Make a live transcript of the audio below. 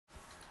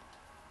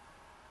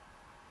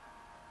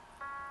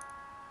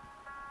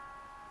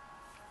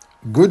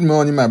Good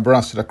morning, my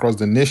brothers across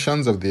the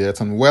nations of the earth,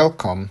 and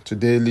welcome to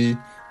Daily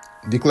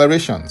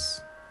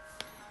Declarations.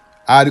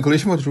 Our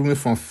declaration was reading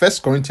from 1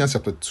 Corinthians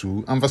chapter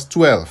 2 and verse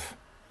 12,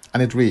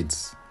 and it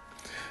reads,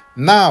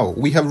 Now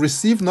we have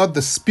received not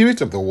the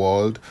spirit of the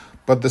world,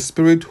 but the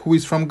Spirit who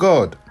is from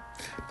God,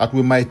 that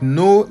we might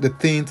know the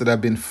things that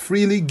have been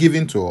freely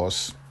given to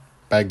us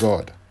by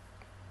God.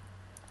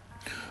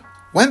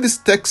 When this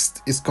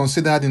text is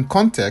considered in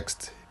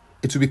context,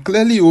 it will be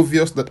clearly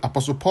obvious that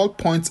Apostle Paul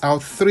points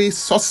out three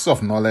sources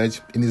of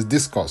knowledge in his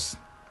discourse.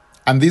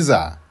 And these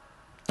are,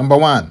 number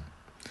one,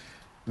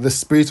 the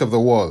spirit of the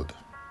world.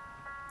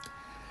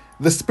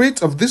 The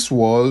spirit of this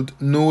world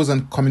knows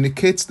and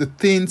communicates the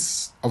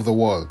things of the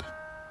world.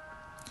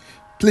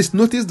 Please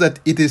notice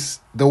that it is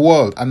the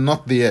world and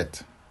not the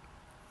earth.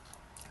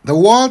 The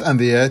world and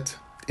the earth,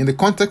 in the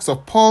context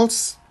of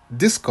Paul's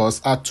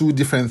discourse, are two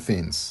different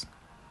things.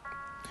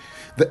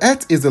 The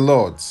earth is the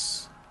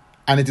Lord's,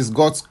 and it is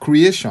God's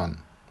creation.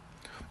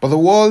 But the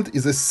world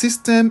is a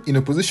system in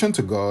opposition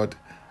to God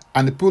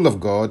and the people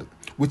of God,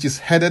 which is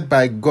headed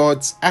by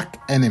God's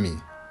arch-enemy,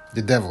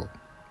 the devil.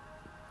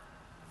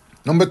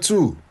 Number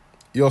two,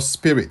 your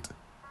spirit.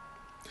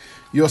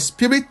 Your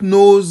spirit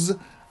knows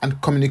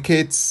and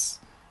communicates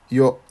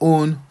your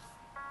own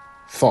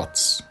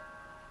thoughts.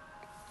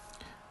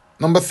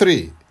 Number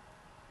three,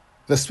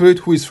 the Spirit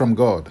who is from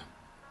God.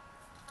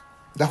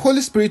 The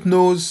Holy Spirit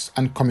knows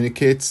and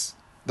communicates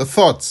the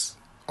thoughts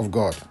of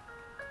God.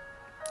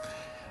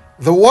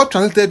 The word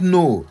translated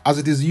know, as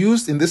it is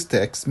used in this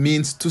text,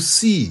 means to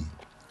see,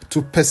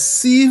 to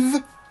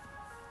perceive,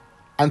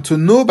 and to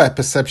know by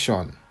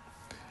perception,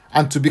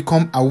 and to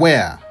become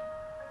aware.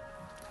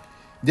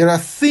 There are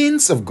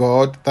things of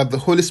God that the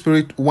Holy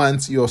Spirit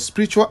wants your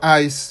spiritual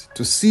eyes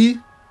to see,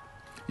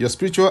 your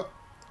spiritual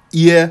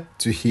ear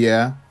to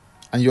hear,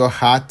 and your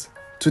heart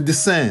to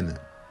discern.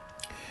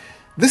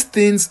 These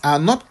things are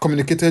not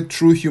communicated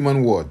through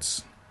human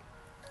words.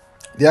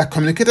 They are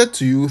communicated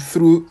to you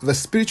through the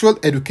spiritual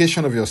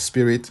education of your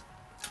spirit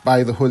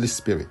by the Holy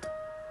Spirit.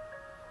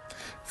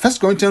 1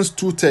 Corinthians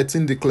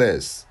 2:13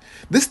 declares,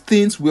 These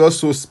things we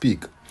also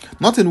speak,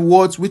 not in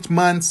words which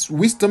man's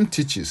wisdom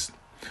teaches,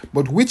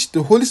 but which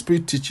the Holy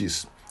Spirit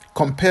teaches,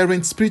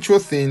 comparing spiritual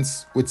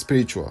things with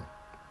spiritual.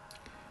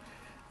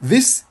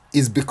 This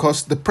is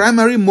because the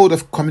primary mode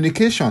of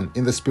communication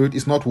in the Spirit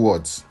is not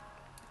words,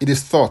 it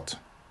is thought.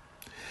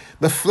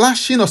 The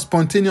flashing of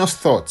spontaneous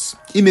thoughts,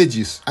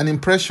 images, and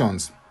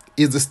impressions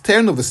is the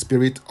stirring of the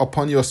Spirit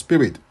upon your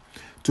spirit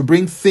to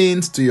bring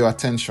things to your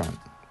attention.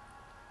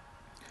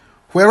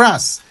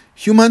 Whereas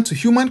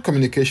human-to-human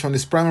communication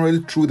is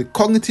primarily through the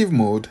cognitive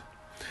mode,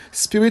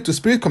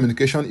 spirit-to-spirit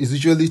communication is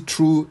usually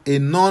through a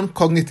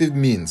non-cognitive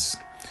means,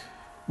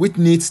 which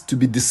needs to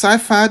be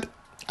deciphered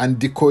and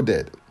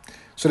decoded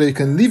so that you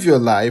can live your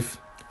life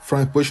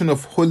from a position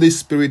of Holy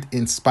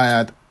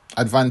Spirit-inspired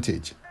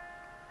advantage.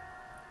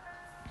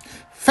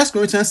 1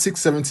 Corinthians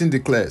 6:17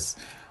 declares,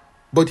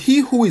 But he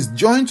who is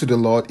joined to the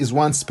Lord is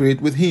one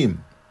spirit with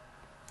him.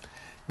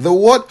 The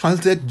word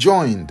translated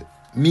joined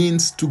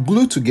means to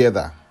glue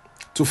together,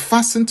 to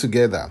fasten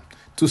together,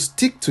 to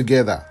stick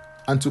together,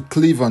 and to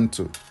cleave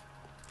unto.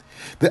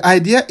 The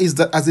idea is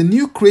that as a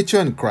new creature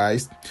in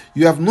Christ,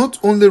 you have not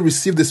only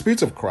received the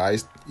Spirit of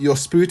Christ, your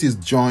spirit is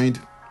joined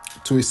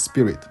to his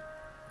spirit.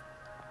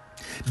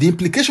 The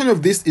implication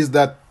of this is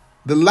that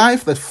the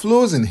life that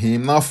flows in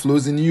him now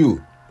flows in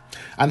you,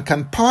 and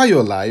can power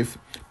your life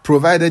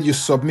provided you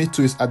submit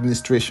to his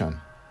administration.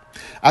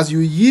 As you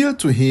yield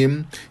to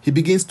him, he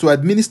begins to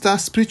administer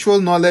spiritual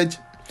knowledge,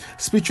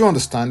 spiritual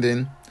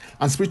understanding,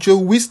 and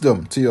spiritual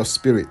wisdom to your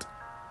spirit.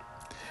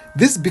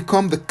 This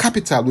becomes the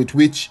capital with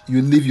which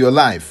you live your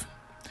life,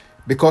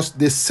 because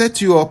they set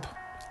you up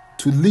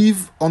to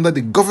live under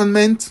the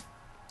government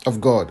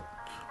of God,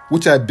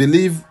 which I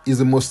believe is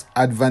the most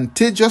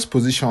advantageous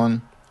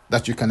position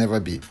that you can ever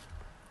be.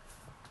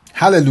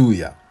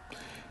 Hallelujah.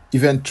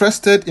 If you're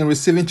interested in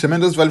receiving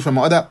tremendous value from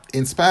other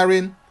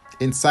inspiring,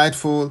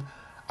 insightful,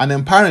 and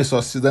empowering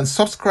sources, then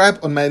subscribe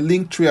on my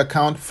Linktree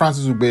account,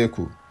 Francis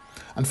Ubeku.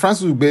 And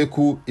Francis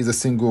Ubeku is a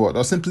single word.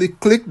 Or simply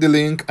click the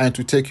link and it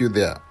will take you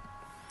there.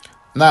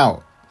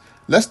 Now,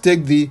 let's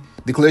take the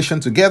declaration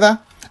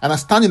together, and I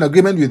stand in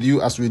agreement with you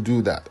as we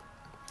do that.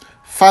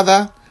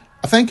 Father,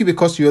 I thank you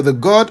because you are the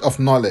God of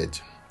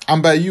knowledge,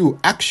 and by you,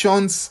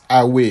 actions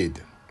are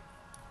weighed.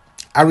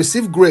 I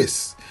receive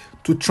grace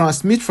to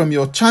transmit from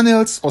your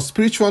channels of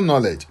spiritual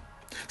knowledge,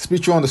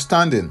 spiritual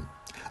understanding,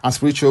 and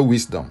spiritual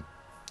wisdom.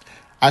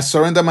 I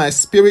surrender my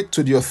spirit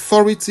to the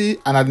authority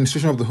and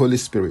administration of the Holy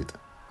Spirit.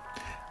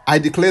 I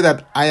declare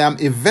that I am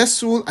a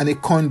vessel and a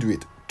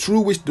conduit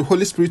through which the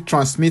Holy Spirit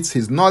transmits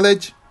his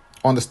knowledge,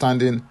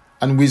 understanding,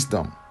 and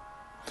wisdom.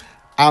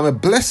 I am a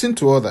blessing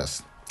to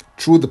others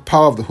through the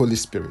power of the Holy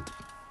Spirit.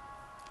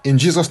 In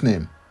Jesus'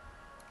 name,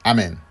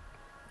 Amen.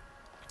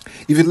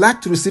 If you'd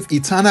like to receive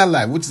eternal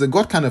life, which is a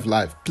God kind of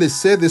life, please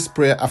say this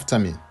prayer after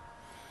me.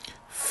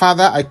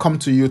 Father, I come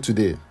to you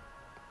today.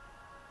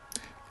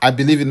 I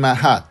believe in my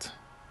heart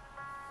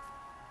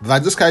that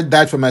Jesus Christ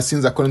died for my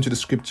sins according to the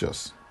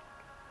scriptures.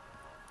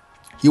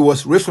 He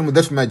was raised from the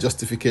dead for my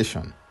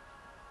justification.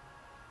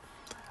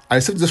 I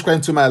receive Jesus Christ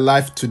into my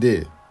life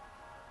today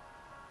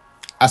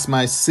as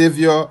my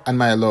Savior and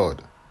my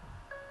Lord.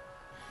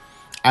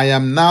 I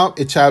am now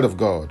a child of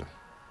God.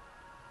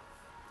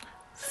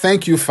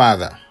 Thank you,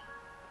 Father.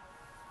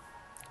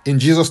 In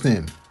Jesus'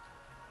 name,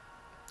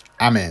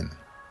 Amen.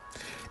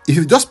 If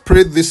you just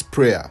prayed this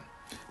prayer,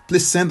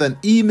 please send an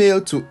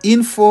email to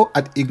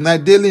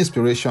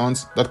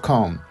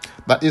info@ignitedailyinspirations.com.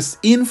 That is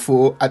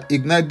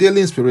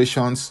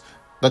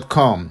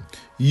info@ignitedailyinspirations.com,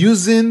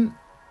 using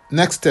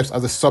next steps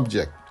as a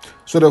subject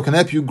so that we can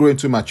help you grow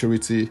into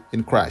maturity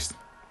in Christ.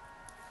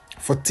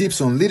 For tips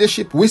on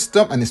leadership,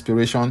 wisdom, and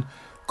inspiration,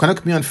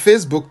 connect me on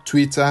Facebook,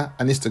 Twitter,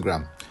 and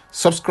Instagram.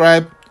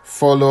 Subscribe,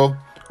 follow,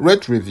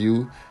 rate,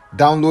 review,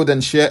 download,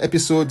 and share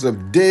episodes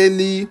of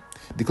Daily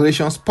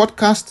Declarations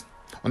podcast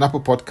on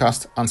Apple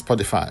Podcast and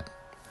Spotify.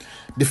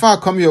 Before I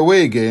come your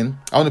way again,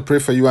 I want to pray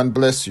for you and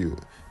bless you.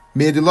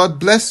 May the Lord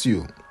bless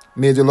you.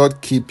 May the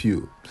Lord keep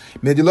you.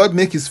 May the Lord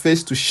make his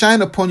face to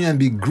shine upon you and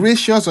be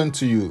gracious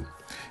unto you.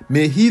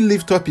 May he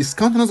lift up his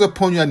countenance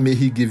upon you and may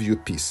he give you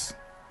peace.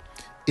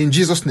 In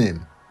Jesus'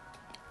 name,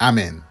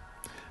 Amen.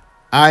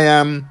 I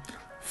am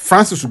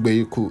Francis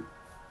Ugbeyuku.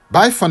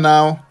 Bye for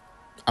now,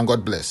 and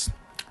God bless.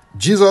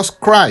 Jesus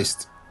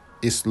Christ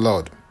is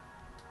Lord.